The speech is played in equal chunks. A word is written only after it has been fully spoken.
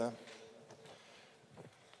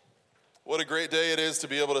What a great day it is to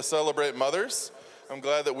be able to celebrate mothers. I'm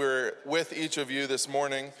glad that we're with each of you this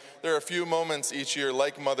morning. There are a few moments each year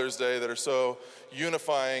like Mother's Day that are so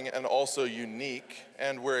unifying and also unique,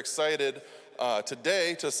 and we're excited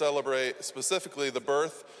today to celebrate specifically the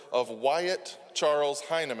birth of Wyatt Charles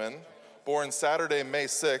Heineman, born Saturday, May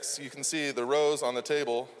 6th. You can see the rows on the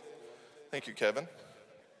table. Thank you, Kevin.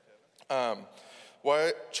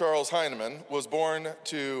 Wyatt Charles Heineman was born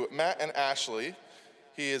to Matt and Ashley.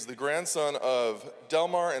 He is the grandson of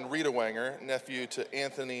Delmar and Rita Wenger, nephew to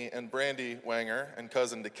Anthony and Brandy Wenger, and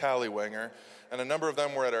cousin to Callie Wenger. And a number of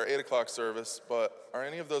them were at our 8 o'clock service, but are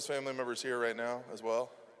any of those family members here right now as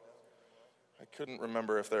well? I couldn't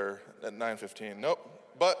remember if they're at 9:15. Nope.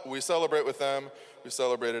 But we celebrate with them. We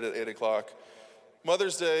celebrated at 8 o'clock.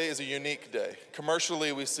 Mother's Day is a unique day.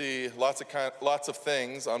 Commercially, we see lots of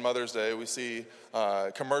things on Mother's Day. We see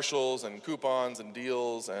commercials and coupons and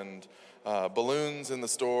deals and balloons in the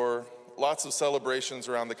store, lots of celebrations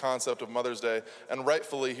around the concept of Mother's Day, and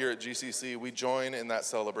rightfully here at GCC, we join in that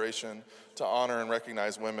celebration to honor and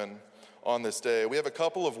recognize women on this day. We have a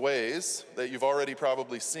couple of ways that you've already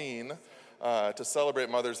probably seen to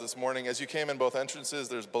celebrate mothers this morning. As you came in both entrances,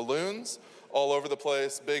 there's balloons all over the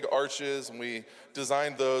place, big arches, and we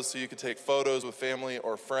designed those so you could take photos with family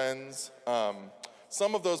or friends.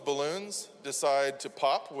 Some of those balloons decide to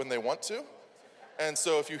pop when they want to. And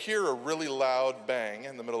so if you hear a really loud bang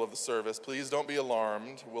in the middle of the service, please don't be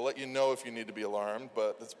alarmed. We'll let you know if you need to be alarmed,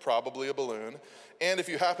 but it's probably a balloon. And if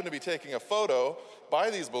you happen to be taking a photo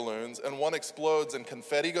by these balloons and one explodes and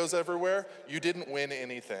confetti goes everywhere, you didn't win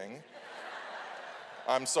anything.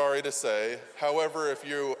 I'm sorry to say. However, if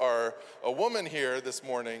you are a woman here this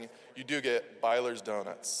morning, you do get Byler's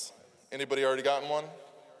Donuts. Anybody already gotten one?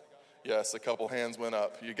 Yes, a couple hands went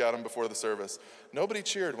up. You got them before the service. Nobody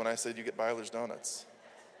cheered when I said you get Byler's Donuts.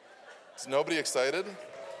 Is nobody excited?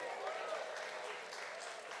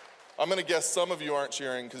 I'm going to guess some of you aren't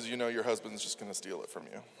cheering because you know your husband's just going to steal it from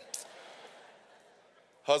you.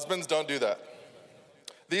 Husbands, don't do that.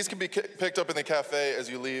 These can be picked up in the cafe as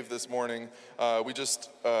you leave this morning. It's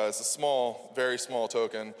a small, very small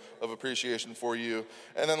token of appreciation for you.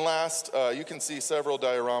 And then last, you can see several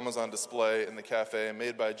dioramas on display in the cafe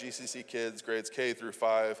made by GCC kids, grades K through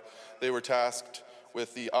 5. They were tasked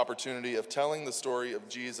with the opportunity of telling the story of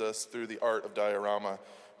Jesus through the art of diorama.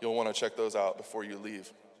 You'll want to check those out before you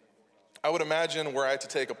leave. I would imagine were I to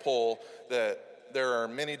take a poll that there are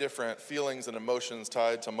many different feelings and emotions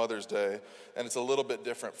tied to Mother's Day, and it's a little bit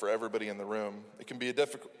different for everybody in the room. It can be a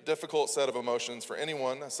difficult set of emotions for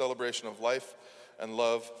anyone, a celebration of life and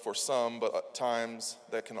love for some, but at times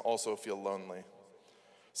that can also feel lonely.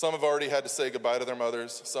 Some have already had to say goodbye to their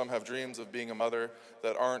mothers. Some have dreams of being a mother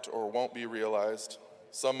that aren't or won't be realized.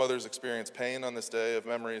 Some mothers experience pain on this day of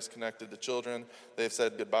memories connected to children they've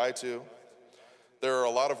said goodbye to. There are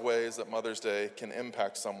a lot of ways that Mother's Day can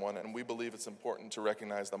impact someone, and we believe it's important to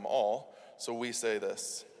recognize them all, so we say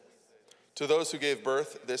this. To those who gave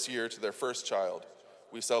birth this year to their first child,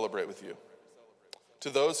 we celebrate with you.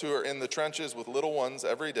 To those who are in the trenches with little ones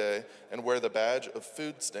every day and wear the badge of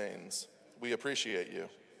food stains, we appreciate you.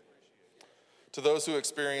 To those who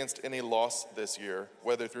experienced any loss this year,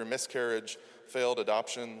 whether through miscarriage, failed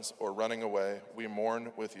adoptions, or running away, we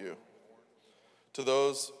mourn with you. To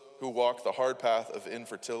those who walk the hard path of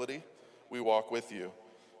infertility, we walk with you.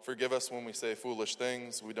 Forgive us when we say foolish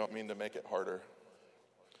things. We don't mean to make it harder.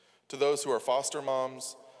 To those who are foster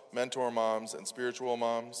moms, mentor moms, and spiritual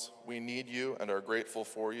moms, we need you and are grateful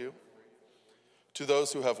for you. To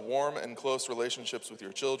those who have warm and close relationships with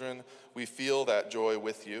your children, we feel that joy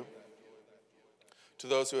with you. To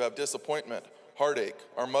those who have disappointment, heartache,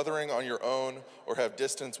 are mothering on your own, or have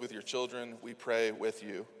distance with your children, we pray with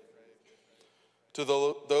you. To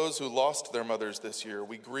those who lost their mothers this year,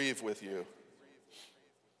 we grieve with you.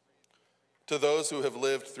 To those who have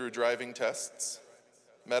lived through driving tests,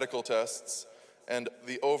 medical tests, and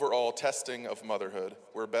the overall testing of motherhood,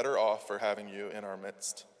 we're better off for having you in our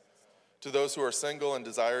midst. To those who are single and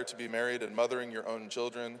desire to be married and mothering your own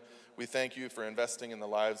children, we thank you for investing in the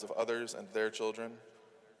lives of others and their children.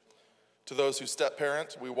 To those who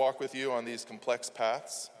step-parent, we walk with you on these complex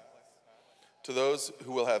paths. To those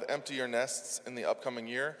who will have emptier nests in the upcoming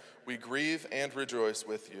year, we grieve and rejoice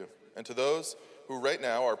with you. And to those who right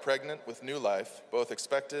now are pregnant with new life, both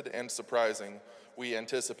expected and surprising, we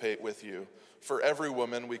anticipate with you. For every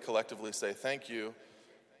woman, we collectively say thank you,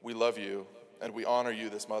 we love you, and we honor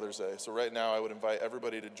you this Mother's Day. So right now, I would invite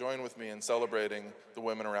everybody to join with me in celebrating the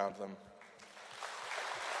women around them.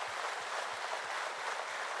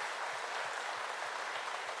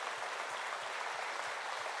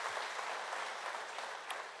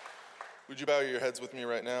 Would you bow your heads with me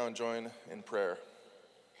right now and join in prayer?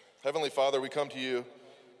 Heavenly Father, we come to you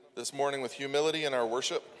this morning with humility in our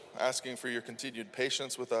worship, asking for your continued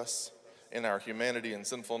patience with us in our humanity and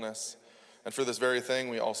sinfulness. And for this very thing,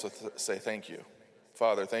 we also say thank you.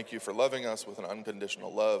 Father, thank you for loving us with an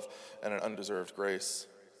unconditional love and an undeserved grace.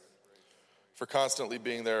 For constantly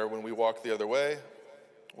being there when we walk the other way,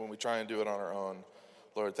 when we try and do it on our own.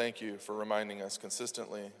 Lord, thank you for reminding us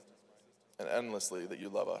consistently and endlessly that you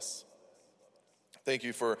love us. Thank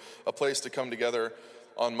you for a place to come together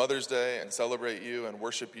on Mother's Day and celebrate you and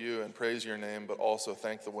worship you and praise your name, but also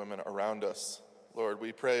thank the women around us. Lord,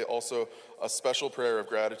 we pray also a special prayer of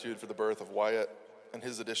gratitude for the birth of Wyatt and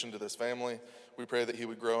his addition to this family. We pray that he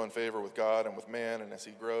would grow in favor with God and with man, and as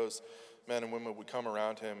he grows, men and women would come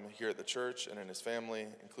around him here at the church and in his family,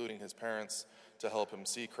 including his parents, to help him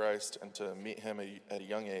see Christ and to meet him at a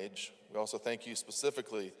young age. We also thank you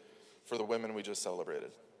specifically for the women we just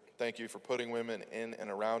celebrated. Thank you for putting women in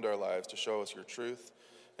and around our lives to show us your truth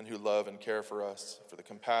and who love and care for us, for the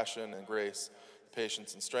compassion and grace,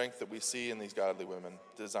 patience and strength that we see in these godly women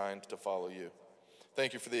designed to follow you.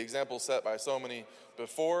 Thank you for the example set by so many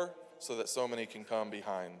before so that so many can come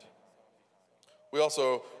behind. We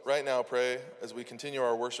also right now pray as we continue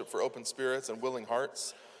our worship for open spirits and willing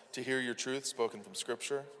hearts to hear your truth spoken from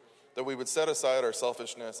Scripture, that we would set aside our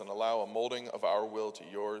selfishness and allow a molding of our will to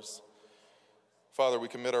yours. Father, we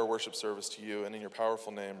commit our worship service to you, and in your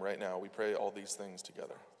powerful name right now, we pray all these things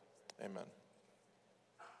together. Amen.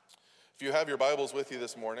 If you have your Bibles with you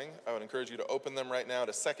this morning, I would encourage you to open them right now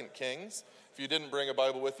to 2 Kings. If you didn't bring a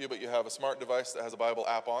Bible with you, but you have a smart device that has a Bible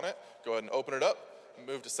app on it, go ahead and open it up and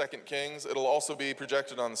move to 2 Kings. It'll also be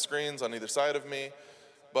projected on the screens on either side of me.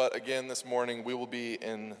 But again, this morning, we will be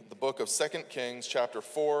in the book of 2 Kings, chapter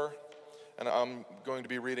 4, and I'm going to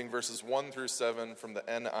be reading verses 1 through 7 from the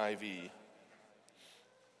NIV.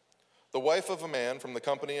 The wife of a man from the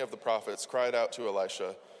company of the prophets cried out to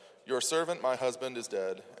Elisha, "Your servant, my husband, is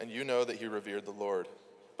dead, and you know that he revered the Lord.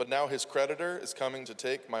 But now his creditor is coming to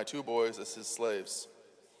take my 2 boys as his slaves."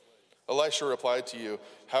 Elisha replied to you,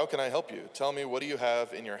 "How can I help you? Tell me, what do you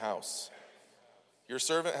have in your house?" "Your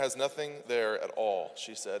servant has nothing there at all,"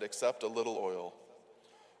 she said, "except a little oil."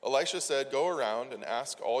 Elisha said, "Go around and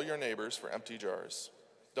ask all your neighbors for empty jars.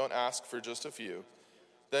 Don't ask for just a few.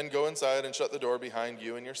 Then go inside and shut the door behind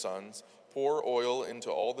you and your sons. Pour oil into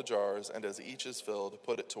all the jars, and as each is filled,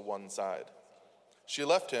 put it to one side." She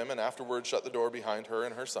left him and afterward shut the door behind her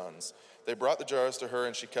and her sons. They brought the jars to her,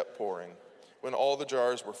 and she kept pouring. When all the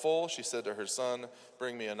jars were full, she said to her son,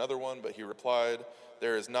 "Bring me another one," but he replied,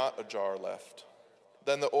 "There is not a jar left."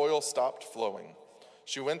 Then the oil stopped flowing.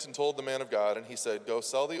 She went and told the man of God, and he said, "Go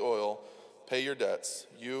sell the oil, pay your debts.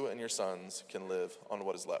 You and your sons can live on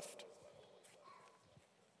what is left."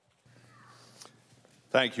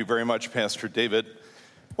 Thank you very much, Pastor David.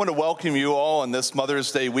 I want to welcome you all on this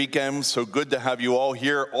Mother's Day weekend. So good to have you all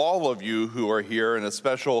here, all of you who are here, and a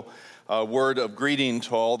special word of greeting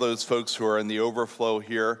to all those folks who are in the overflow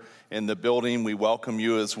here in the building. We welcome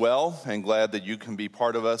you as well, and glad that you can be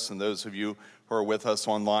part of us, and those of you who are with us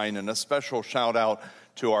online. And a special shout out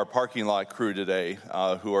to our parking lot crew today,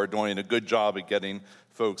 who are doing a good job at getting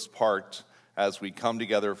folks parked as we come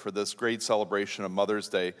together for this great celebration of Mother's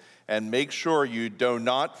Day. And make sure you do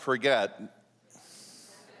not forget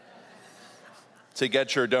to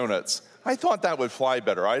get your donuts. I thought that would fly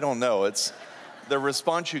better. I don't know. It's the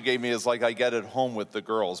response you gave me is like I get it home with the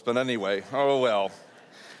girls. But anyway, oh well.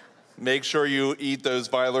 Make sure you eat those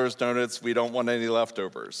Byler's donuts. We don't want any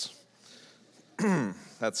leftovers.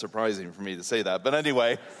 That's surprising for me to say that. But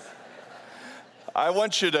anyway, I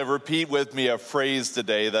want you to repeat with me a phrase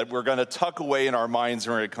today that we're going to tuck away in our minds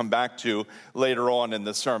and we're going to come back to later on in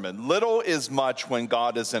the sermon. Little is much when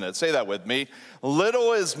God is in it. Say that with me.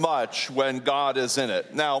 Little is much when God is in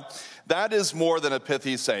it. Now, that is more than a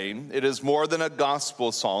pithy saying. It is more than a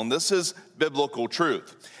gospel song. This is biblical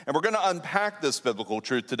truth. And we're going to unpack this biblical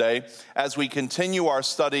truth today as we continue our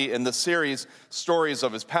study in the series, Stories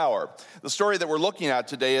of His Power. The story that we're looking at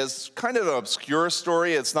today is kind of an obscure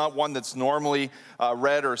story. It's not one that's normally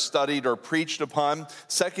read or studied or preached upon.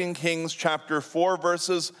 2 Kings chapter 4,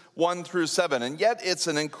 verses 1 through 7. And yet it's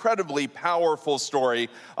an incredibly powerful story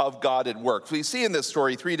of God at work. We see in this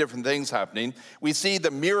story 3 different things happening. We see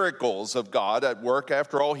the miracles of God at work.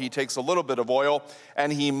 After all, he takes a little bit of oil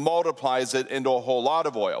and he multiplies it into a whole lot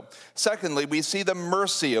of oil. Secondly, we see the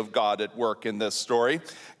mercy of God at work in this story.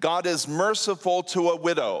 God is merciful to a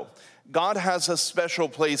widow. God has a special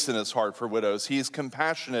place in his heart for widows. He is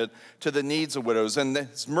compassionate to the needs of widows, and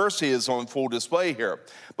his mercy is on full display here.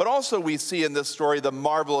 But also we see in this story the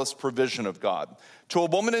marvelous provision of God. To a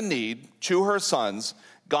woman in need, to her sons,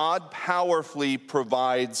 God powerfully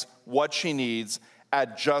provides what she needs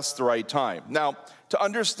at just the right time. Now, to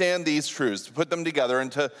understand these truths, to put them together, and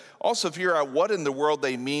to also figure out what in the world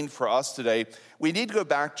they mean for us today, we need to go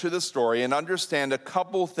back to the story and understand a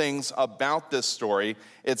couple things about this story,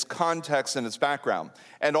 its context and its background.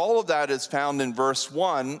 And all of that is found in verse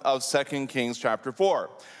 1 of 2 Kings chapter 4.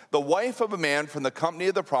 The wife of a man from the company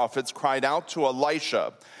of the prophets cried out to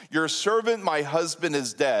Elisha, "Your servant, my husband,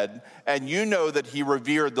 is dead, and you know that he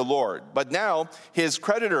revered the Lord. But now his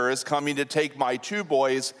creditor is coming to take my 2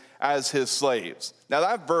 boys as his slaves." Now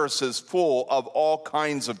that verse is full of all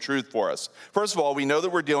kinds of truth for us. First of all, we know that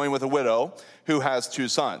we're dealing with a widow who has 2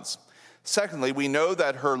 sons. Secondly, we know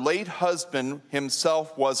that her late husband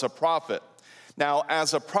himself was a prophet. Now,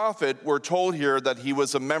 as a prophet, we're told here that he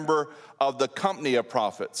was a member of the company of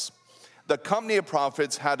prophets. The company of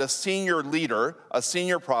prophets had a senior leader, a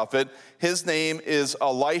senior prophet. His name is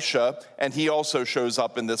Elisha, and he also shows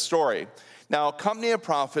up in this story. Now, a company of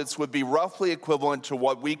prophets would be roughly equivalent to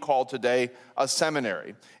what we call today a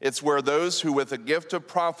seminary. It's where those who with a gift of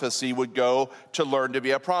prophecy would go to learn to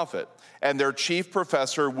be a prophet. And their chief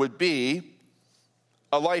professor would be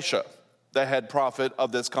Elisha, the head prophet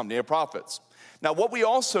of this company of prophets. Now, what we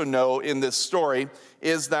also know in this story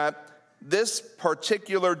is that this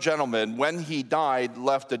particular gentleman, when he died,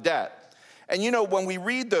 left a debt. And you know, when we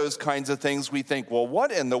read those kinds of things, we think, well,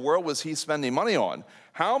 what in the world was he spending money on?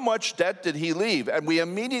 How much debt did he leave? And we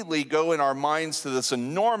immediately go in our minds to this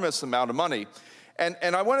enormous amount of money.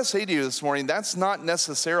 And I want to say to you this morning, that's not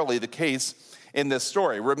necessarily the case in this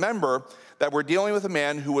story. Remember that we're dealing with a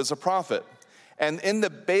man who was a prophet. And in the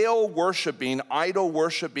Baal worshiping, idol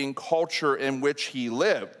worshiping culture in which he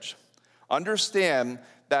lived, understand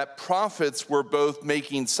that prophets were both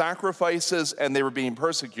making sacrifices and they were being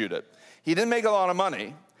persecuted. He didn't make a lot of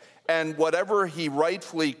money, and whatever he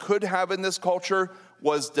rightfully could have in this culture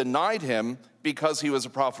was denied him because he was a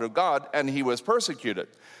prophet of God and he was persecuted.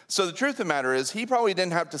 So the truth of the matter is he probably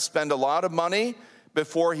didn't have to spend a lot of money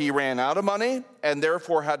before he ran out of money, and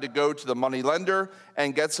therefore had to go to the money lender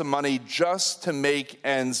and get some money just to make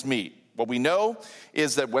ends meet. What we know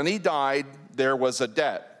is that when he died, there was a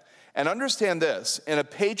debt. And understand this, in a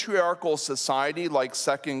patriarchal society like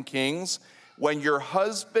 2 Kings, when your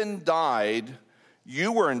husband died,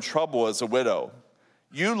 you were in trouble as a widow.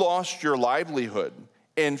 You lost your livelihood.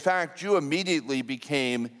 In fact, you immediately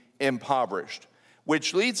became impoverished,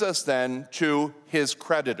 which leads us then to his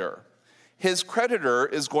creditor. His creditor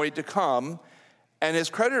is going to come, and his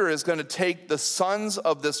creditor is going to take the sons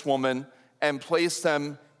of this woman and place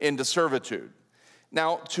them into servitude.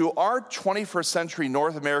 Now, to our 21st century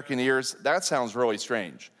North American ears, that sounds really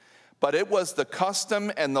strange. But it was the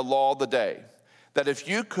custom and the law of the day that if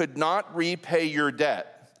you could not repay your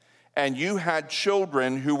debt and you had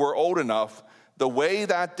children who were old enough, the way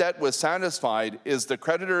that debt was satisfied is the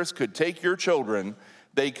creditors could take your children,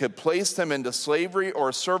 they could place them into slavery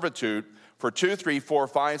or servitude for 2, 3, 4,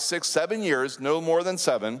 5, 6, 7 years, no more than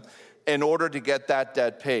 7, in order to get that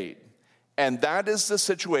debt paid. And that is the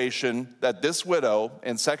situation that this widow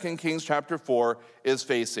in 2 Kings chapter 4 is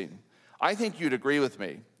facing. I think you'd agree with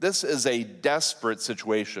me. This is a desperate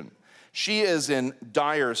situation. She is in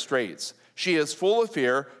dire straits. She is full of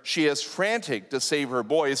fear. She is frantic to save her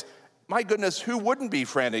boys. My goodness, who wouldn't be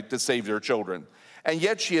frantic to save their children? And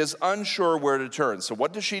yet she is unsure where to turn. So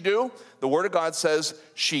what does she do? The Word of God says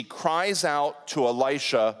she cries out to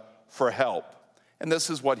Elisha for help. And this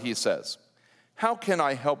is what he says. "How can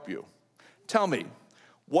I help you? Tell me,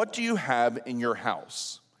 what do you have in your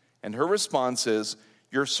house?" And her response is,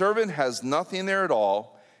 "Your servant has nothing there at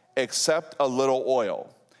all except a little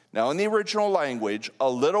oil." Now, in the original language, a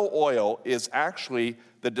little oil is actually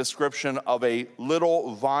the description of a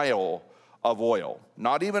little vial of oil.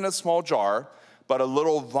 Not even a small jar, but a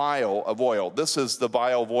little vial of oil. This is the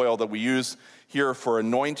vial of oil that we use here for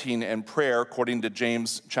anointing and prayer, according to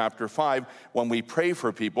James chapter 5. When we pray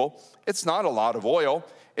for people, it's not a lot of oil.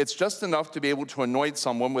 It's just enough to be able to anoint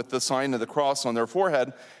someone with the sign of the cross on their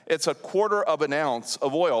forehead. It's a 1/4 of an ounce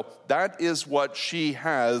of oil. That is what she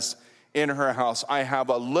has in her house. "I have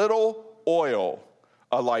a little oil,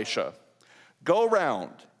 Elisha. Go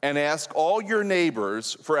around and ask all your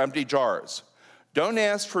neighbors for empty jars. Don't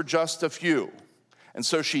ask for just a few." And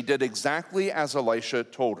so she did exactly as Elisha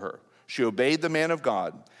told her. She obeyed the man of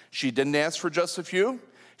God. She didn't ask for just a few.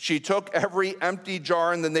 She took every empty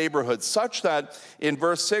jar in the neighborhood, such that in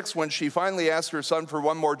verse 6, when she finally asked her son for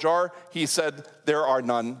one more jar, he said, "There are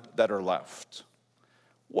none that are left."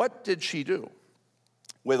 What did she do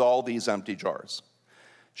with all these empty jars?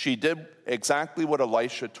 She did exactly what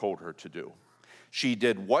Elisha told her to do. She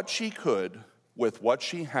did what she could with what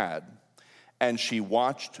she had, and she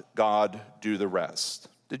watched God do the rest.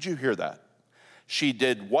 Did you hear that? She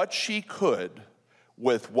did what she could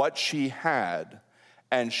with what she had,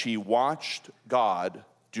 and she watched God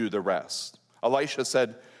do the rest. Elisha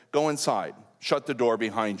said, "Go inside, shut the door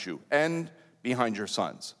behind you and behind your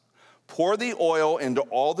sons. Pour the oil into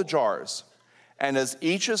all the jars, and as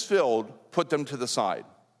each is filled, put them to the side."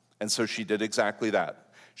 And so she did exactly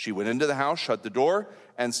that. She went into the house, shut the door,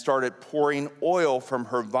 and started pouring oil from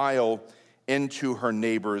her vial into her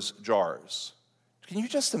neighbor's jars. Can you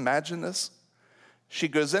just imagine this? She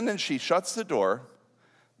goes in and she shuts the door.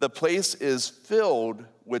 The place is filled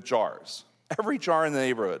with jars. Every jar in the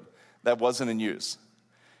neighborhood that wasn't in use.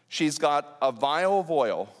 She's got a vial of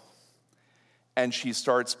oil, and she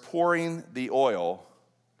starts pouring the oil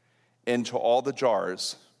into all the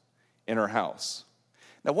jars in her house.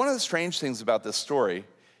 Now, one of the strange things about this story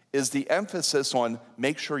is the emphasis on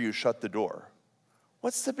make sure you shut the door.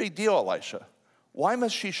 What's the big deal, Elisha? Why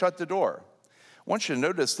must she shut the door? I want you to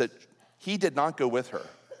notice that he did not go with her.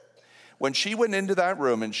 When she went into that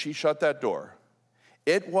room and she shut that door,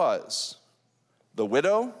 it was the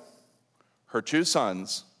widow, her two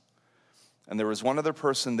sons, and there was one other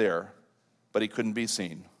person there, but he couldn't be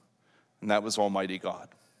seen, and that was Almighty God.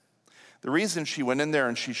 The reason she went in there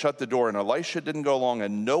and she shut the door and Elisha didn't go along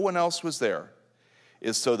and no one else was there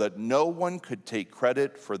is so that no one could take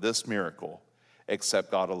credit for this miracle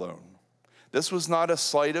except God alone. This was not a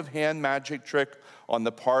sleight of hand magic trick on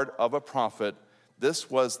the part of a prophet.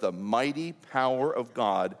 This was the mighty power of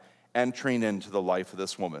God entering into the life of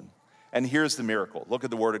this woman. And here's the miracle. Look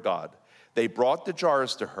at the word of God. They brought the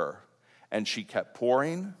jars to her, and she kept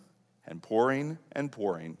pouring and pouring and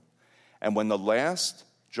pouring. And when the last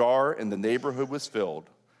jar in the neighborhood was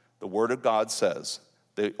filled, the word of God says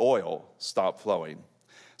the oil stopped flowing.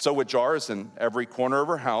 So with jars in every corner of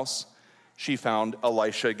her house, she found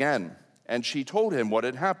Elisha again, and she told him what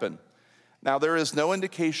had happened. Now, there is no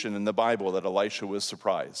indication in the Bible that Elisha was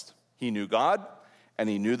surprised. He knew God, and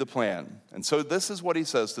he knew the plan. And so this is what he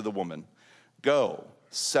says to the woman. Go,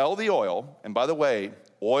 sell the oil. And by the way,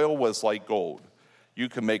 oil was like gold. You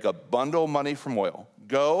can make a bundle of money from oil.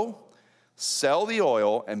 Go, sell the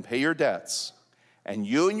oil and pay your debts, and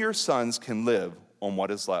you and your sons can live on what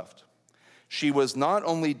is left. She was not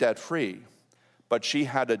only debt-free, but she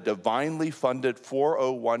had a divinely funded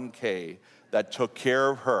 401k that took care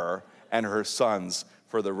of her and her sons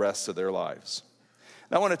for the rest of their lives.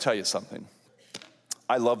 Now, I want to tell you something.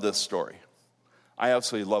 I love this story. I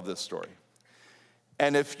absolutely love this story.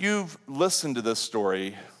 And if you've listened to this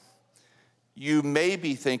story, you may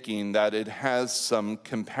be thinking that it has some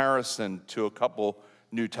comparison to a couple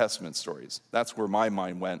New Testament stories. That's where my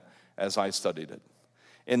mind went as I studied it.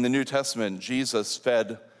 In the New Testament, Jesus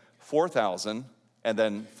fed 4,000 and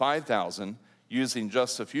then 5,000 using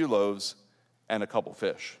just a few loaves and a couple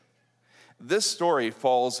fish. This story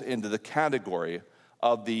falls into the category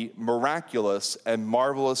of the miraculous and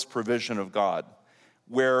marvelous provision of God,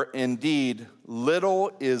 where indeed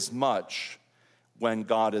little is much when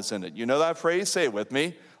God is in it. You know that phrase? Say it with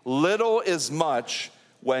me. Little is much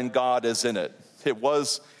when God is in it. It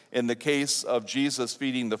was in the case of Jesus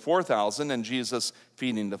feeding the 4,000 and Jesus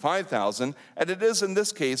feeding the 5,000, and it is in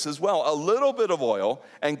this case as well. A little bit of oil,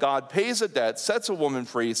 and God pays a debt, sets a woman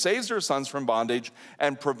free, saves her sons from bondage,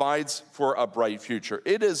 and provides for a bright future.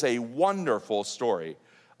 It is a wonderful story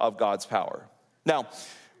of God's power. Now,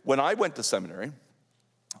 when I went to seminary,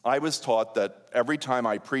 I was taught that every time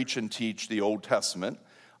I preach and teach the Old Testament,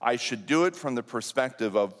 I should do it from the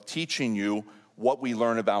perspective of teaching you what we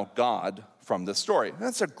learn about God from this story.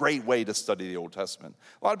 That's a great way to study the Old Testament.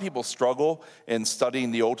 A lot of people struggle in studying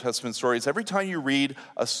the Old Testament stories. Every time you read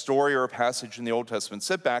a story or a passage in the Old Testament,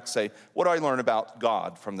 sit back, say, what do I learn about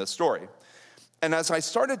God from this story? And as I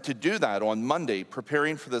started to do that on Monday,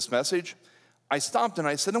 preparing for this message, I stopped and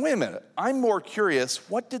I said, no, wait a minute. I'm more curious,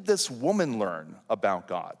 what did this woman learn about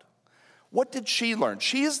God? What did she learn?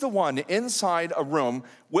 She is the one inside a room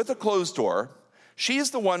with a closed door. She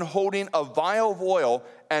is the one holding a vial of oil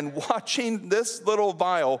and watching this little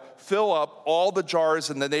vial fill up all the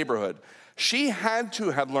jars in the neighborhood. She had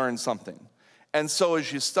to have learned something. And so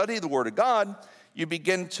as you study the Word of God, you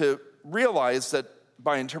begin to realize that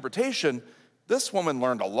by interpretation, this woman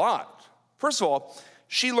learned a lot. First of all,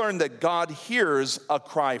 she learned that God hears a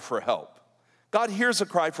cry for help. God hears a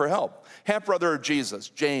cry for help. Half-brother of Jesus,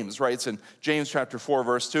 James, writes in James chapter 4,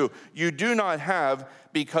 verse 2, you do not have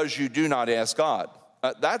because you do not ask God.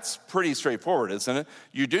 That's pretty straightforward, isn't it?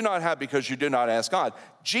 You do not have because you do not ask God.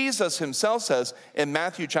 Jesus himself says in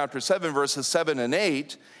Matthew chapter 7, verses 7 and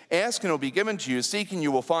 8, ask and it will be given to you, seek and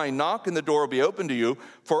you will find, knock and the door will be open to you.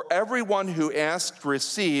 For everyone who asks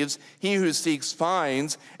receives, he who seeks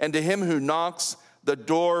finds, and to him who knocks the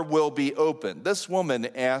door will be open. This woman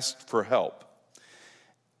asked for help.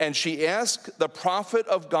 And she asked the prophet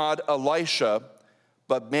of God, Elisha,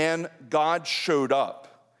 but man, God showed up.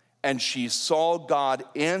 And she saw God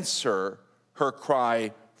answer her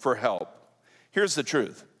cry for help. Here's the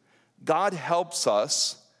truth. God helps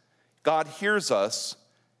us, God hears us,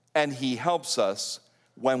 and he helps us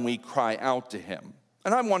when we cry out to him.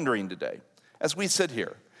 And I'm wondering today, as we sit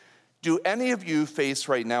here, do any of you face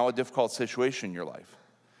right now a difficult situation in your life?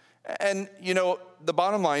 And, the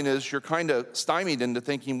bottom line is you're kind of stymied into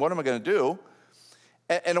thinking, what am I going to do?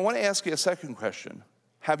 And I want to ask you a second question.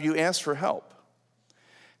 Have you asked for help?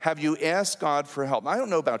 Have you asked God for help? I don't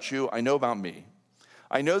know about you. I know about me.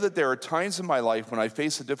 I know that there are times in my life when I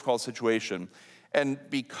face a difficult situation, and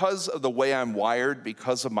because of the way I'm wired,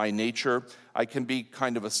 because of my nature, I can be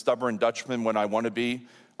kind of a stubborn Dutchman when I want to be.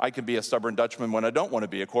 I can be a stubborn Dutchman when I don't want to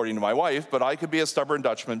be, according to my wife, but I could be a stubborn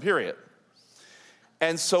Dutchman, period.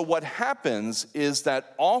 And so what happens is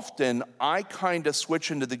that often I kind of switch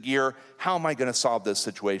into the gear, how am I going to solve this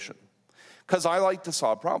situation? Because I like to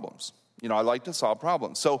solve problems. I like to solve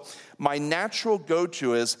problems. So my natural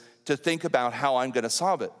go-to is to think about how I'm going to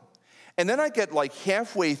solve it. And then I get like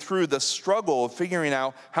halfway through the struggle of figuring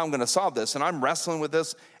out how I'm going to solve this, and I'm wrestling with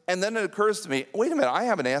this, and then it occurs to me, wait a minute, I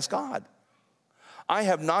haven't asked God. I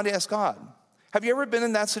have not asked God. Have you ever been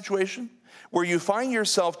in that situation where you find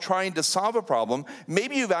yourself trying to solve a problem?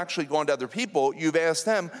 Maybe you've actually gone to other people, you've asked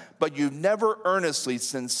them, but you've never earnestly,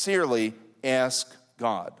 sincerely asked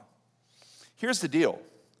God. Here's the deal.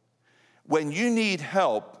 When you need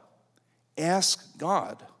help, ask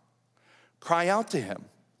God. Cry out to him.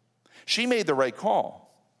 She made the right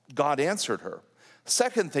call. God answered her.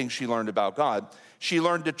 Second thing she learned about God, she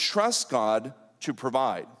learned to trust God to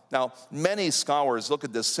provide. Now, many scholars look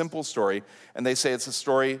at this simple story and they say it's a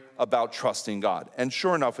story about trusting God. And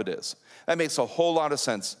sure enough, it is. That makes a whole lot of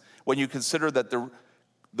sense when you consider that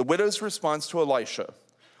the widow's response to Elisha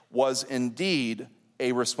was indeed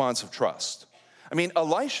a response of trust. I mean,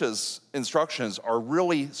 Elisha's instructions are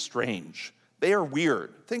really strange. They are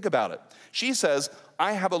weird. Think about it. She says,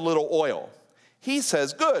 I have a little oil. He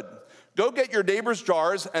says, good, go get your neighbor's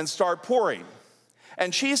jars and start pouring.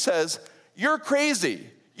 And she says, you're crazy.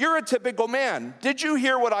 You're a typical man. Did you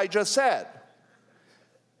hear what I just said?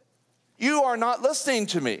 You are not listening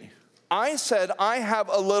to me. I said, I have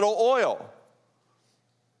a little oil.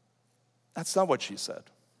 That's not what she said.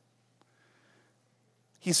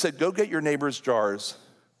 He said, go get your neighbor's jars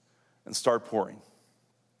and start pouring.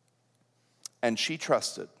 And she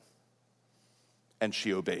trusted, and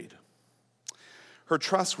she obeyed. Her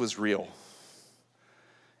trust was real.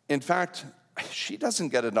 In fact, she doesn't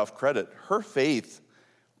get enough credit. Her faith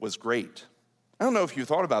was great. I don't know if you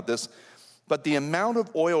thought about this, but the amount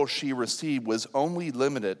of oil she received was only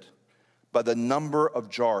limited by the number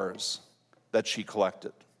of jars that she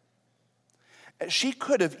collected. She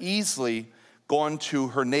could have easily gone to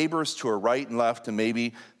her neighbors to her right and left, and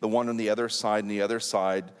maybe the one on the other side and the other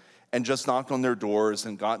side, and just knocked on their doors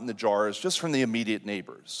and gotten the jars just from the immediate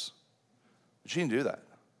neighbors. But she didn't do that.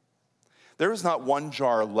 There was not one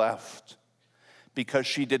jar left because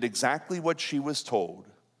she did exactly what she was told.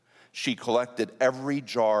 She collected every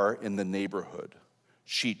jar in the neighborhood.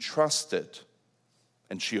 She trusted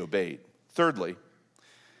and she obeyed. Thirdly,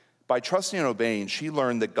 by trusting and obeying, she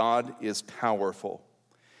learned that God is powerful,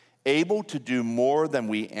 able to do more than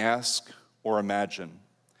we ask or imagine.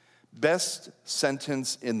 Best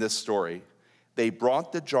sentence in this story, they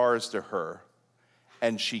brought the jars to her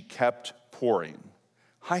and she kept pouring.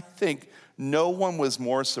 I think no one was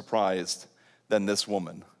more surprised than this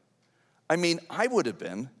woman. I mean, I would have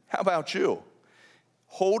been. How about you?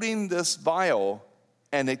 Holding this vial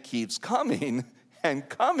and it keeps coming and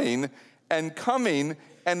coming and coming,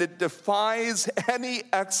 and it defies any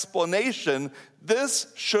explanation. This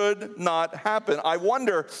should not happen. I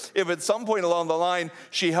wonder if at some point along the line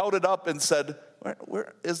she held it up and said,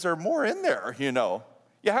 where is there more in there?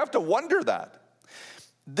 You have to wonder that.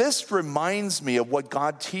 This reminds me of what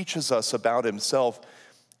God teaches us about himself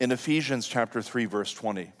in Ephesians chapter 3, verse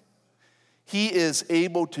 20. He is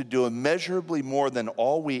able to do immeasurably more than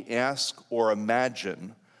all we ask or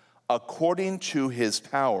imagine according to his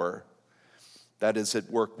power that is at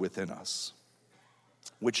work within us.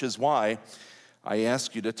 Which is why I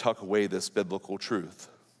ask you to tuck away this biblical truth.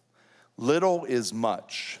 Little is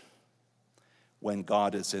much when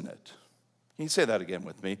God is in it. Can you say that again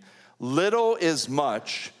with me? Little is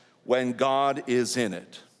much when God is in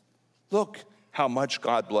it. Look how much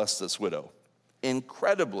God blessed this widow,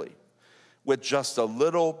 incredibly, with just a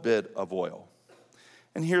little bit of oil.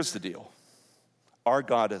 And here's the deal. Our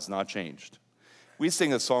God has not changed. We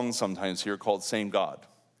sing a song sometimes here called Same God.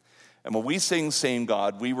 And when we sing Same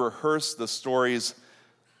God, we rehearse the stories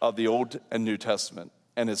of the Old and New Testament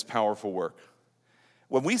and his powerful work.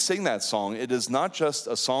 When we sing that song, it is not just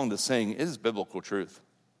a song to sing, it is biblical truth.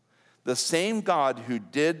 The same God who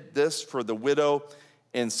did this for the widow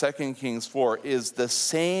in 2 Kings 4 is the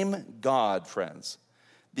same God, friends,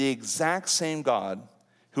 the exact same God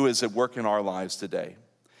who is at work in our lives today.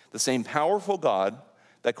 The same powerful God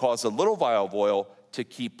that caused a little vial of oil to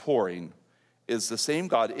keep pouring is the same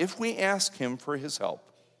God if we ask him for his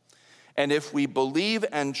help. And if we believe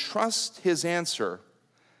and trust his answer,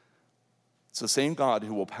 it's the same God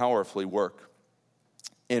who will powerfully work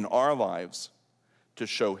in our lives to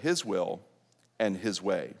show his will and his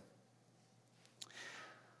way.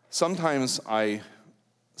 Sometimes I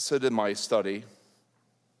sit in my study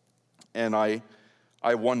and I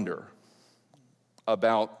wonder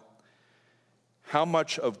about how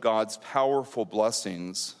much of God's powerful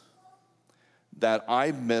blessings that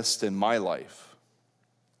I've missed in my life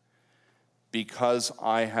because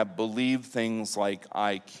I have believed things like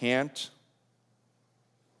I can't,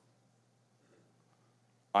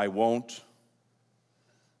 I won't,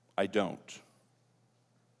 I don't.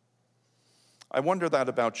 I wonder that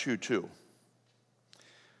about you too.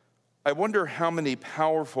 I wonder how many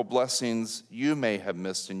powerful blessings you may have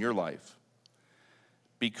missed in your life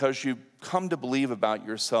because you've come to believe about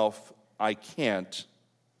yourself, I can't,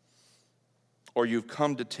 or you've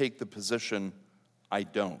come to take the position, I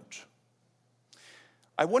don't.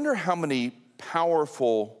 I wonder how many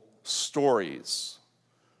powerful stories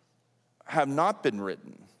have not been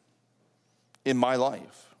written in my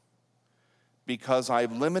life because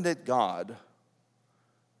I've limited God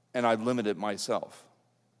and I've limited myself.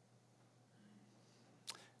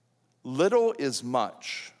 Little is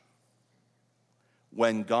much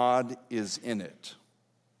when God is in it.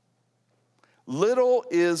 Little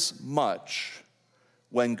is much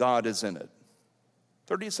when God is in it.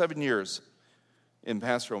 37 years in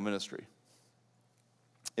pastoral ministry.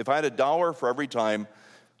 If I had $1 for every time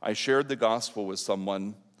I shared the gospel with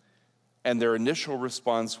someone and their initial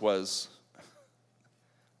response was,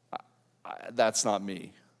 that's not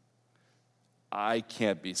me. I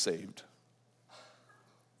can't be saved.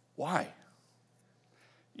 Why?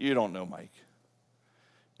 You don't know, Mike.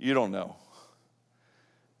 You don't know.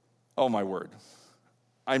 Oh, my word.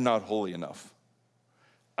 I'm not holy enough.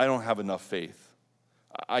 I don't have enough faith.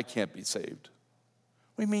 I can't be saved.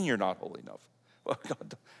 What do you mean you're not holy enough? Well,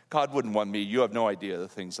 God wouldn't want me. You have no idea the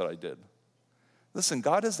things that I did. Listen,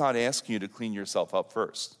 God is not asking you to clean yourself up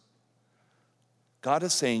first. God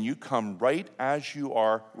is saying you come right as you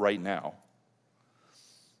are right now.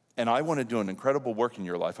 And I want to do an incredible work in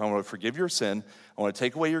your life. I want to forgive your sin. I want to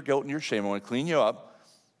take away your guilt and your shame. I want to clean you up.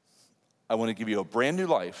 I want to give you a brand new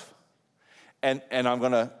life. And I'm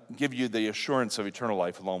going to give you the assurance of eternal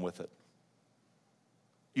life along with it.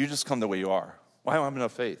 You just come the way you are. Why don't I have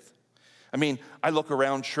enough faith? I mean, I look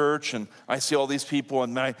around church and I see all these people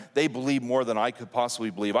and they believe more than I could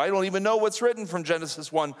possibly believe. I don't even know what's written from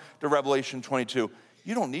Genesis 1 to Revelation 22.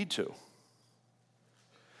 You don't need to.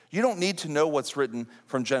 You don't need to know what's written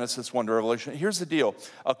from Genesis 1 to Revelation. Here's the deal.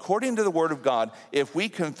 According to the Word of God, if we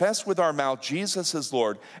confess with our mouth Jesus is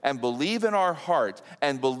Lord and believe in our heart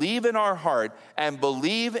and believe in our heart and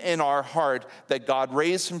believe in our heart that God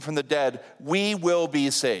raised him from the dead, we will be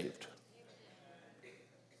saved.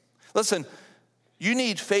 Listen, you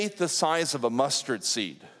need faith the size of a mustard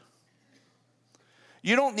seed.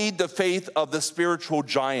 You don't need the faith of the spiritual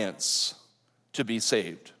giants to be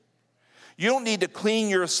saved. You don't need to clean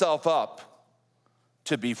yourself up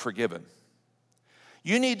to be forgiven.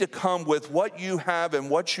 You need to come with what you have and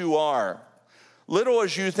what you are, little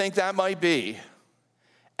as you think that might be,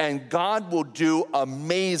 and God will do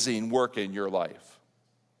amazing work in your life.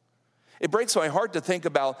 It breaks my heart to think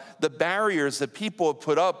about the barriers that people have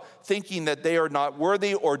put up thinking that they are not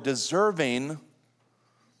worthy or deserving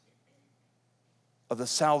of the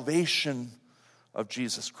salvation of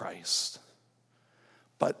Jesus Christ.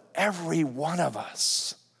 But every one of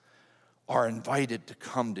us are invited to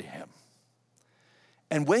come to him.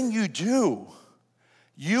 And when you do,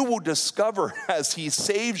 you will discover as he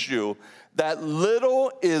saves you that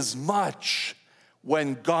little is much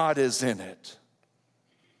when God is in it.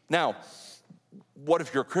 Now, what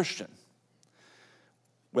if you're a Christian?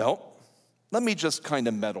 Well, let me just kind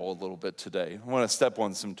of meddle a little bit today. I want to step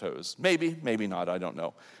on some toes. Maybe, maybe not, I don't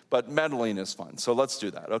know. But meddling is fun, so let's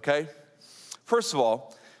do that, okay? First of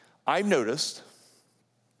all, I've just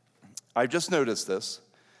noticed this,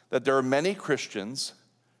 that there are many Christians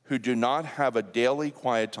who do not have a daily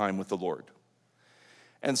quiet time with the Lord.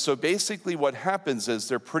 And so basically what happens is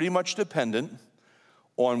they're pretty much dependent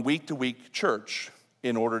on week-to-week church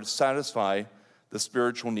in order to satisfy the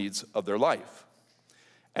spiritual needs of their life.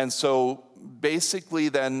 And so basically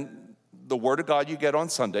then the Word of God you get on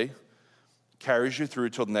Sunday carries you through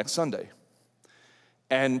till the next Sunday.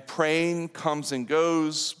 And praying comes and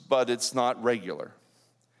goes, but it's not regular.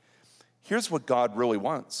 Here's what God really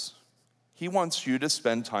wants. He wants you to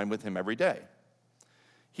spend time with him every day.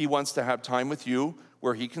 He wants to have time with you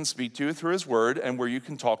where he can speak to you through his word and where you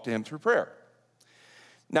can talk to him through prayer.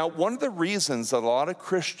 Now, one of the reasons that a lot of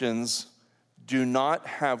Christians do not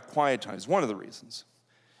have quiet times, one of the reasons,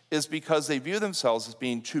 is because they view themselves as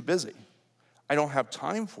being too busy. I don't have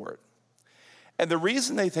time for it. And the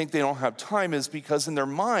reason they think they don't have time is because in their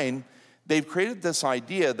mind, they've created this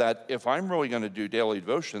idea that if I'm really going to do daily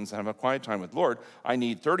devotions and have a quiet time with the Lord, I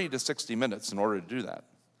need 30 to 60 minutes in order to do that.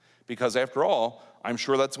 Because after all, I'm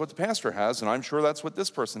sure that's what the pastor has, and I'm sure that's what this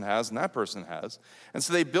person has and that person has. And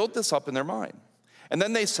so they built this up in their mind. And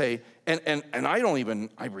then they say, and I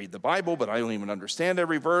read the Bible, but I don't even understand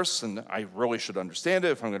every verse, and I really should understand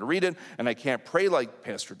it if I'm going to read it, and I can't pray like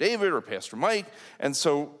Pastor David or Pastor Mike. And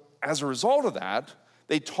so as a result of that,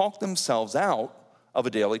 they talk themselves out of a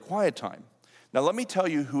daily quiet time. Now let me tell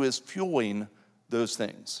you who is fueling those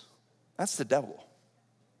things. That's the devil.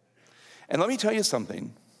 And let me tell you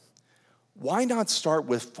something. Why not start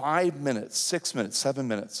with 5 minutes, 6 minutes, 7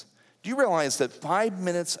 minutes? Do you realize that 5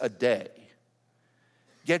 minutes a day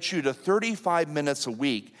gets you to 35 minutes a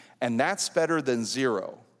week, and that's better than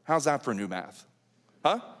 0? How's that for new math?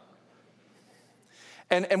 Huh?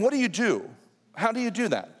 And what do you do? How do you do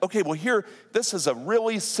that? Okay, well here, this is a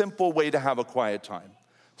really simple way to have a quiet time.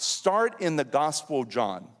 Start in the Gospel of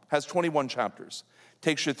John. Has 21 chapters.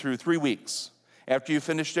 Takes you through 3 weeks. After you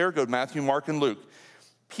finish there, go to Matthew, Mark, and Luke.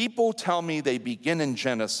 People tell me they begin in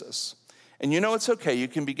Genesis. And you know it's okay, you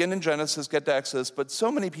can begin in Genesis, get to Exodus, but so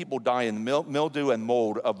many people die in the mildew and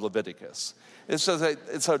mold of Leviticus. It's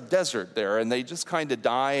a desert there, and they just kind of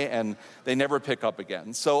die, and they never pick up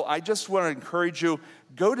again. So I just want to encourage you,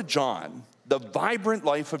 go to John, the vibrant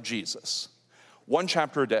life of Jesus, 1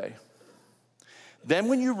 chapter a day. Then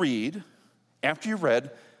when you read, after you read,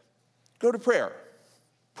 go to prayer.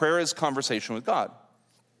 Prayer is conversation with God.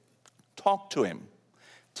 Talk to him.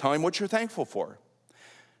 Tell him what you're thankful for.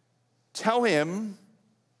 Tell him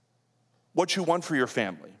what you want for your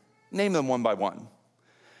family. Name them one by one.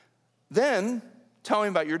 Then tell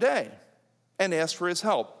him about your day and ask for his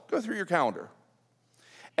help. Go through your calendar.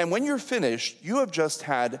 And when you're finished, you have just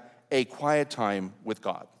had a quiet time with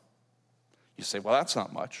God. You say, well, that's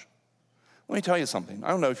not much. Let me tell you something. I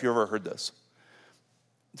don't know if you ever heard this.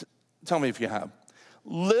 Tell me if you have.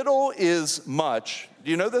 Little is much.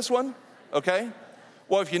 Do you know this one? Okay.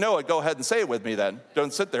 Well, if you know it, go ahead and say it with me then.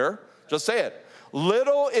 Don't sit there. Just say it.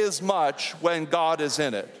 Little is much when God is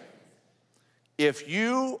in it. If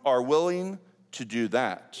you are willing to do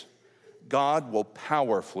that, God will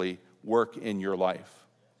powerfully work in your life.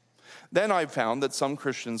 Then I've found that some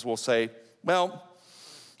Christians will say, well,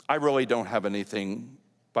 I really don't have anything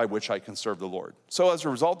by which I can serve the Lord. So as a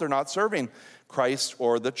result, they're not serving Christ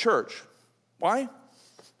or the church. Why?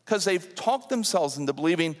 Because they've talked themselves into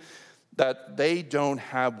believing that they don't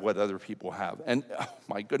have what other people have. And oh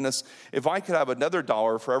my goodness, if I could have another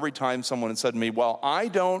dollar for every time someone had said to me, well, I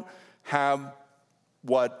don't have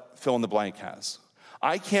what fill in the blank has.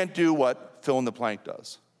 I can't do what fill in the blank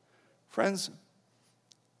does. Friends,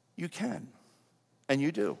 you can, and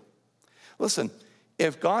you do. Listen,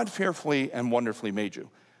 if God fearfully and wonderfully made you,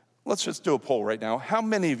 let's just do a poll right now. How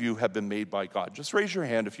many of you have been made by God? Just raise your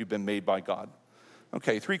hand if you've been made by God.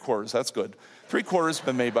 Okay, 3/4, that's good. 3/4 have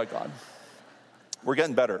been made by God. We're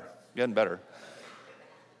getting better,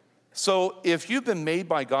 So if you've been made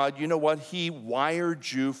by God, you know what? He wired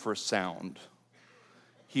you for sound.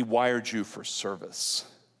 He wired you for service.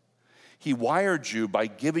 He wired you by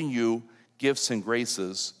giving you gifts and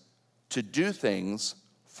graces to do things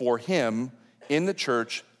for him in the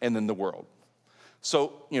church and in the world.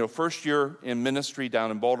 So, first year in ministry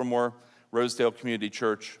down in Baltimore, Rosedale Community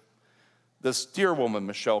Church, this dear woman,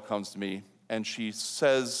 Michelle, comes to me, and she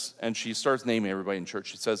says, and she starts naming everybody in church.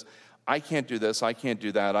 She says, I can't do this, I can't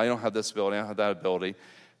do that, I don't have this ability, I don't have that ability.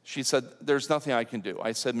 She said, there's nothing I can do.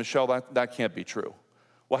 I said, Michelle, that can't be true.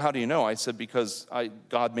 Well, how do you know? I said, because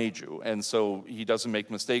God made you, and so he doesn't make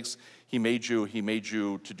mistakes. He made you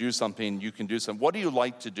to do something. You can do something. What do you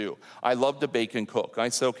like to do? I love to bake and cook. I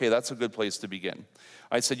said, okay, that's a good place to begin.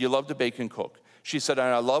 I said, you love to bake and cook. She said, and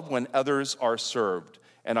I love when others are served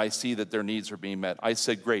and I see that their needs are being met. I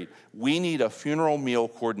said, great. We need a funeral meal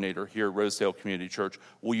coordinator here at Rosedale Community Church.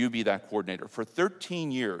 Will you be that coordinator? For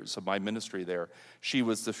 13 years of my ministry there, she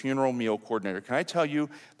was the funeral meal coordinator. Can I tell you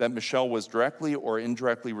that Michelle was directly or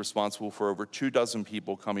indirectly responsible for over 24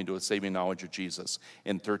 people coming to a saving knowledge of Jesus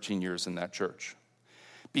in 13 years in that church?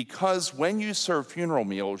 Because when you serve funeral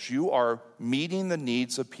meals, you are meeting the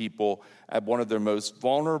needs of people at one of their most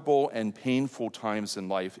vulnerable and painful times in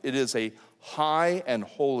life. It is a high and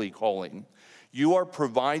holy calling. You are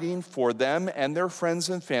providing for them and their friends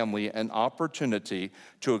and family an opportunity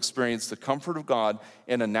to experience the comfort of God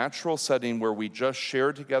in a natural setting where we just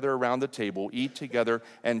share together around the table, eat together,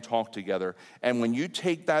 and talk together. And when you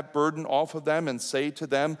take that burden off of them and say to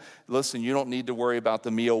them, listen, you don't need to worry about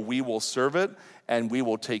the meal, we will serve it, and we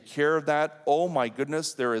will take care of that. Oh my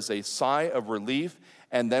goodness, there is a sigh of relief.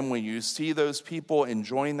 And then when you see those people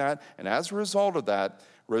enjoying that, and as a result of that,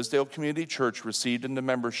 Rosedale Community Church received into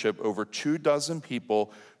membership over 24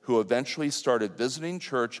 people who eventually started visiting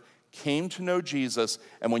church, came to know Jesus,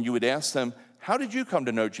 and when you would ask them, how did you come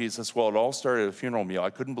to know Jesus? Well, it all started at a funeral meal.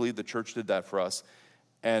 I couldn't believe the church did that for us.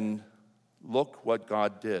 And look what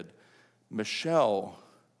God did. Michelle,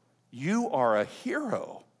 you are a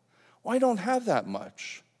hero. Well, I don't have that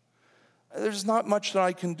much. There's not much that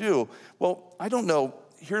I can do. Well, I don't know.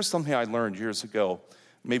 Here's something I learned years ago.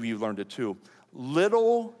 Maybe you learned it too.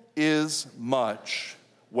 Little is much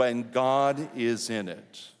when God is in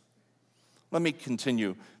it. Let me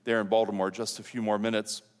continue there in Baltimore just a few more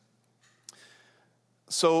minutes.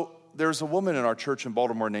 So there's a woman in our church in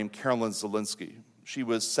Baltimore named Carolyn Zielinski. She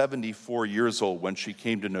was 74 years old when she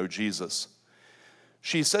came to know Jesus.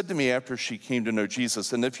 She said to me after she came to know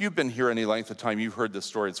Jesus, and if you've been here any length of time, you've heard this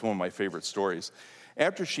story. It's one of my favorite stories.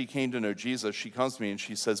 After she came to know Jesus, she comes to me and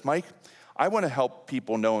she says, Mike, I want to help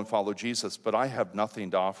people know and follow Jesus, but I have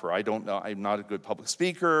nothing to offer. I don't know. I'm not a good public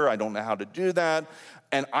speaker. I don't know how to do that.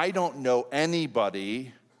 And I don't know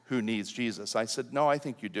anybody who needs Jesus. I said, no, I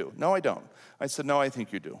think you do. No, I don't. I said, no, I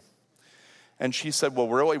think you do. And she said, well,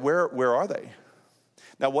 really, where are they?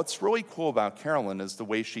 Now, what's really cool about Carolyn is the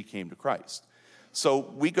way she came to Christ.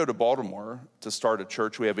 So we go to Baltimore to start a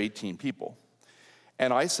church. We have 18 people.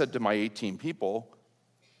 And I said to my 18 people,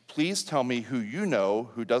 please tell me who you know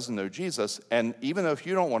who doesn't know Jesus, and even though if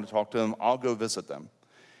you don't want to talk to them, I'll go visit them.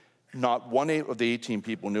 Not one of the 18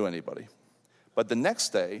 people knew anybody. But the next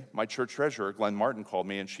day, my church treasurer, Glenn Martin, called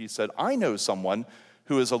me, and she said, I know someone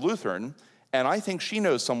who is a Lutheran, and I think she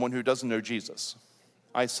knows someone who doesn't know Jesus.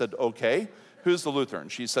 I said, okay, who's the Lutheran?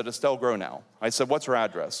 She said, Estelle Gronow. I said, what's her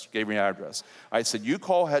address? Gave me an address. I said, you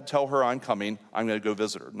call ahead, tell her I'm coming. I'm going to go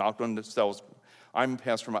visit her. Knocked on Estelle's. I'm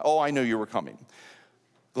Pastor Mike. Oh, I know you were coming.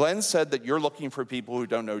 Glenn said that you're looking for people who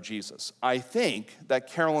don't know Jesus. I think that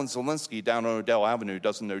Carolyn Zielinski down on Odell Avenue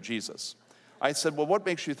doesn't know Jesus. I said, well, what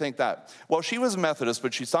makes you think that? Well, she was a Methodist,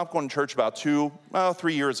 but she stopped going to church about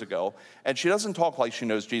 3 years ago, and she doesn't talk like she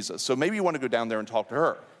knows Jesus. So maybe you want to go down there and talk to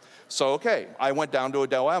her. So, okay, I went down to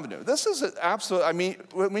Odell Avenue. This is absolute, I mean,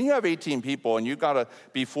 when you have 18 people and you got to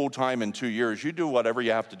be full-time in 2 years, you do whatever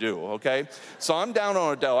you have to do, okay? So I'm down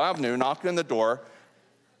on Odell Avenue, knocking on the door.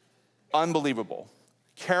 Unbelievable.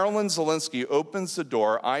 Carolyn Zielinski opens the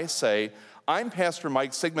door. I say, I'm Pastor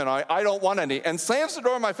Mike Sigmund. I don't want any, and slams the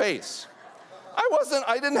door in my face.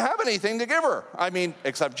 I didn't have anything to give her. I mean,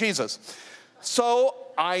 except Jesus. So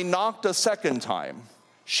I knocked a second time.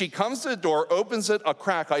 She comes to the door, opens it a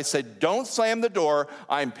crack. I said, don't slam the door.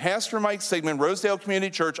 I'm Pastor Mike Sigmund, Rosedale Community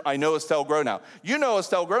Church. I know Estelle Gronow. You know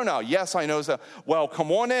Estelle Gronow. Yes, I know Estelle. Well, come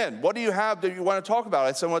on in. What do you have that you want to talk about?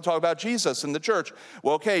 I said, I want to talk about Jesus in the church.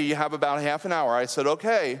 Well, okay, you have about half an hour. I said,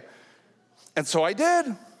 okay. And so I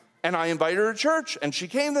did. And I invited her to church, and she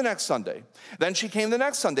came the next Sunday. Then she came the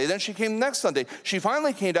next Sunday. Then she came the next Sunday. She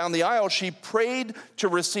finally came down the aisle. She prayed to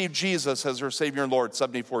receive Jesus as her Savior and Lord,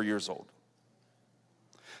 74 years old.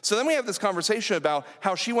 So then we have this conversation about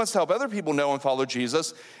how she wants to help other people know and follow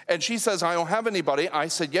Jesus. And she says, I don't have anybody. I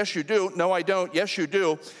said, yes, you do. No, I don't. Yes, you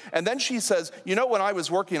do. And then she says, you know, when I was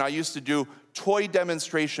working, I used to do toy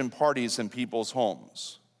demonstration parties in people's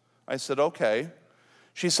homes. I said, okay.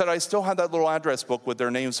 She said, I still have that little address book with their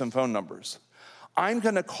names and phone numbers. I'm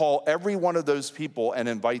going to call every one of those people and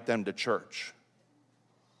invite them to church.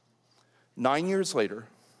 9 years later,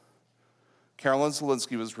 Carolyn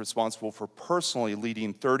Zielinski was responsible for personally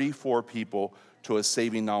leading 34 people to a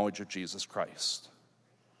saving knowledge of Jesus Christ.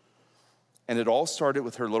 And it all started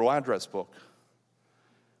with her little address book.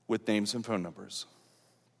 with names and phone numbers.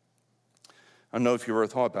 I don't know if you've ever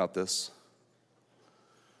thought about this.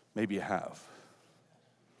 Maybe you have.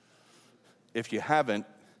 If you haven't,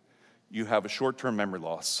 you have a short-term memory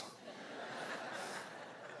loss.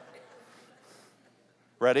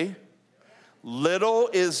 Ready? Little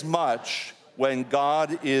is much when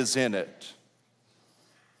God is in it.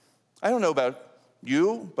 I don't know about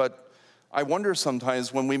you, but I wonder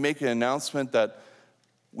sometimes when we make an announcement that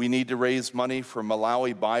we need to raise money for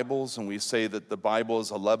Malawi Bibles, and we say that the Bible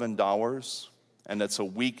is $11, and it's a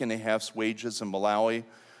week and a half's wages in Malawi.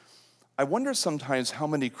 I wonder sometimes how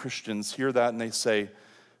many Christians hear that and they say,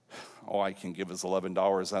 oh, I can give us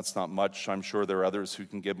 $11, that's not much. I'm sure there are others who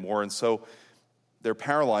can give more. And so they're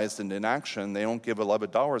paralyzed in inaction. They don't give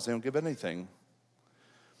 $11, they don't give anything.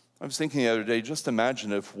 I was thinking the other day, just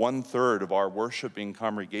imagine if 1/3 of our worshiping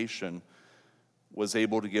congregation was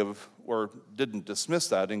able to give, or didn't dismiss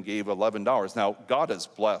that and gave $11. Now, God has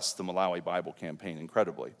blessed the Malawi Bible campaign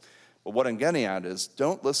incredibly. But what I'm getting at is,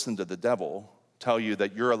 don't listen to the devil tell you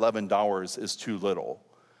that your $11 is too little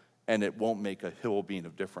and it won't make a hill bean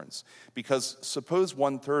of difference. Because suppose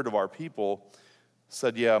 1/3 of our people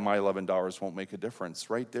said, yeah, my $11 won't make a difference.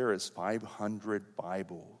 Right there is 500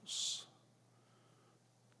 Bibles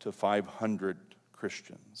to 500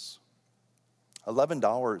 Christians.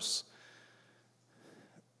 $11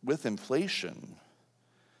 with inflation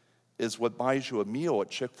is what buys you a meal at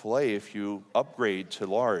Chick-fil-A if you upgrade to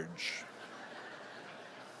large.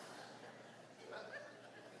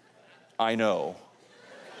 I know.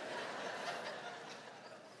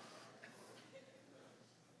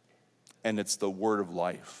 And it's the word of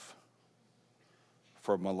life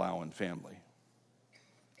for a Malawian family.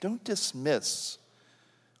 Don't dismiss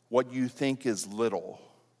what you think is little.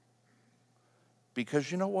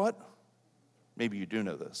 Because you know what? Maybe you do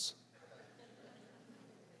know this.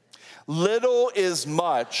 Little is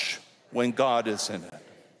much when God is in it.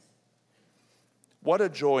 What a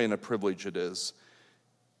joy and a privilege it is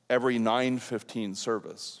every 9:15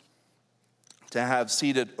 service to have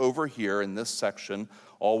seated over here in this section,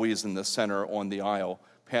 always in the center on the aisle,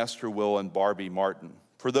 Pastor Will and Barbie Martin.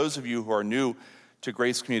 For those of you who are new to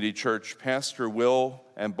Grace Community Church, Pastor Will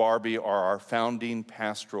and Barbie are our founding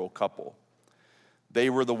pastoral couple. They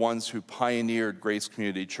were the ones who pioneered Grace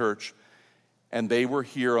Community Church, and they were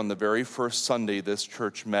here on the very first Sunday this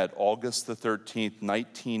church met, August the 13th,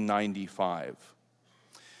 1995.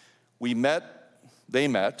 They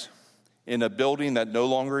met in a building that no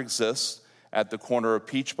longer exists at the corner of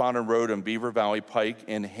Peach Bottom Road and Beaver Valley Pike.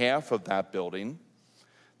 In half of that building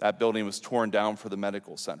was torn down for the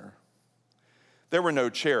medical center. There were no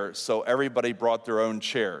chairs, so everybody brought their own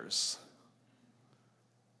chairs.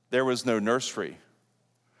 There was no nursery.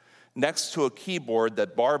 Next to a keyboard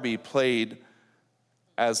that Barbie played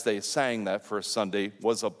as they sang that first Sunday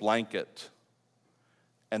was a blanket.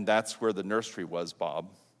 And that's where the nursery was, Bob.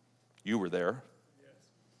 You were there. Yes.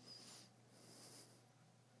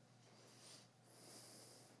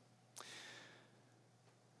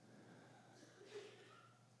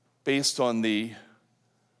 Based on the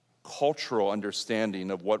cultural understanding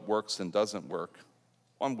of what works and doesn't work,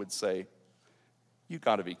 one would say, you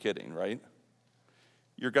got to be kidding, right?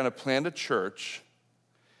 You're going to plant a church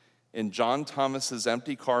in John Thomas's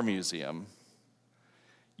empty car museum.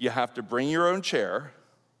 You have to bring your own chair.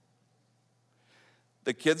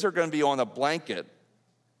 The kids are going to be on a blanket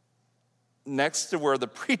next to where the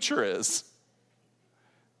preacher is.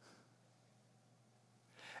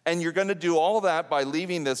 And you're going to do all that by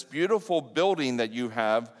leaving this beautiful building that you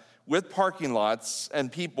have with parking lots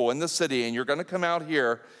and people in the city, and you're going to come out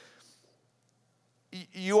here.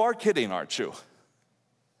 You are kidding, aren't you?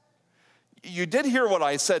 You did hear what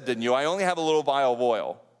I said, didn't you? I only have a little vial of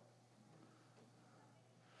oil.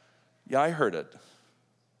 Yeah, I heard it.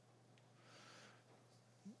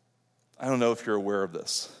 I don't know if you're aware of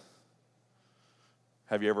this.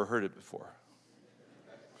 Have you ever heard it before?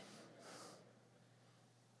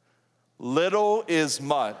 Little is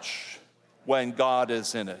much when God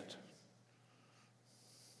is in it.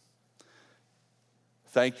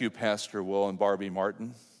 Thank you, Pastor Will and Barbie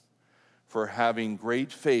Martin, for having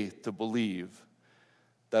great faith to believe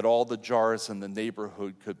that all the jars in the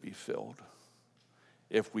neighborhood could be filled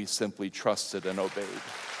if we simply trusted and obeyed.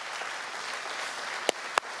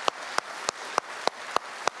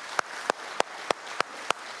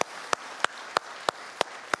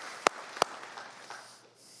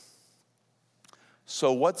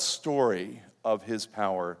 So what story of his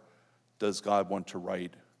power does God want to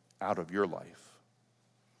write out of your life?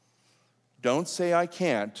 Don't say I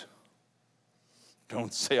can't.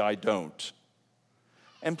 Don't say I don't.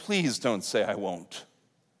 And please don't say I won't.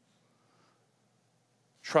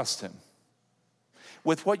 Trust him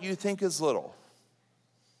with what you think is little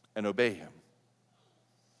and obey him.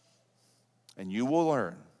 And you will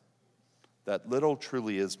learn that little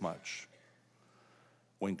truly is much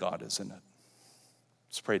when God is in it.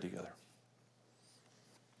 Let's pray together.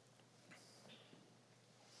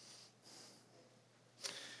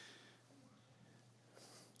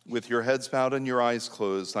 With your heads bowed and your eyes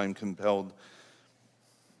closed, I'm compelled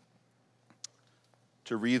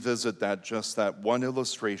to revisit that one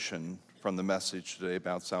illustration from the message today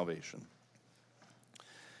about salvation.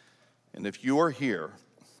 And if you are here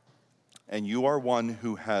and you are one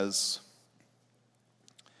who has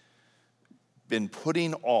been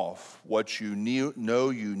putting off what you know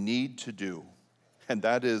you need to do, and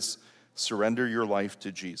that is surrender your life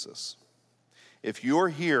to Jesus. If you're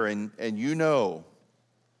here and you know,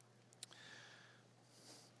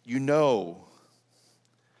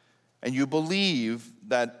 and you believe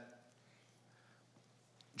that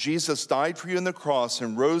Jesus died for you on the cross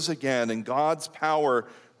and rose again, and God's power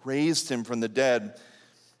raised him from the dead,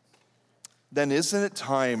 then isn't it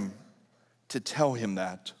time to tell him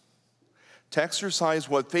that? To exercise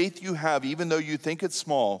what faith you have, even though you think it's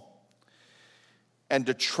small, and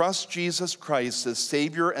to trust Jesus Christ as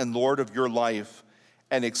Savior and Lord of your life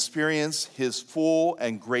and experience his full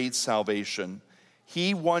and great salvation.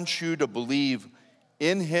 He wants you to believe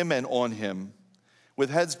in him and on him. With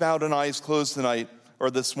heads bowed and eyes closed tonight, or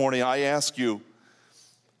this morning, I ask you,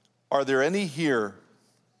 are there any here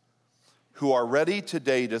who are ready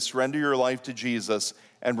today to surrender your life to Jesus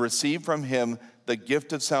and receive from him the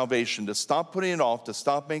gift of salvation, to stop putting it off, to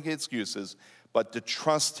stop making excuses, but to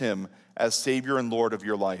trust him as Savior and Lord of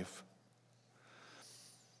your life?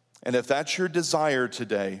 And if that's your desire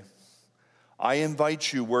today, I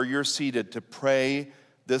invite you where you're seated to pray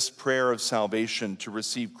this prayer of salvation, to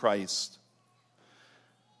receive Christ.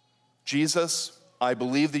 Jesus, I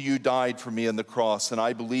believe that you died for me on the cross, and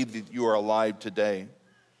I believe that you are alive today.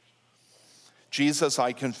 Jesus,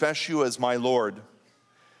 I confess you as my Lord.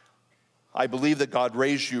 I believe that God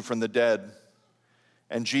raised you from the dead.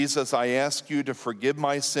 And Jesus, I ask you to forgive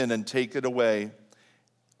my sin and take it away.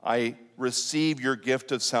 I receive your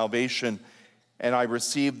gift of salvation, and I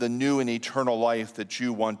receive the new and eternal life that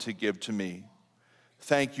you want to give to me.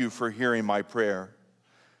 Thank you for hearing my prayer.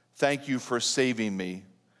 Thank you for saving me.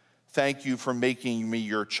 Thank you for making me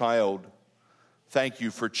your child. Thank you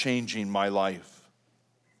for changing my life.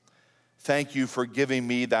 Thank you for giving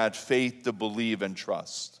me that faith to believe and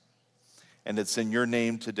trust. And it's in your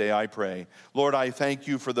name today I pray. Lord, I thank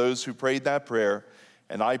you for those who prayed that prayer,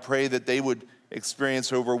 and I pray that they would experience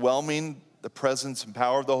the presence and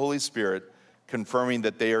power of the Holy Spirit, confirming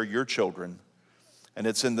that they are your children. And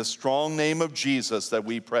it's in the strong name of Jesus that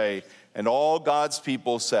we pray. And all God's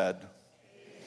people said,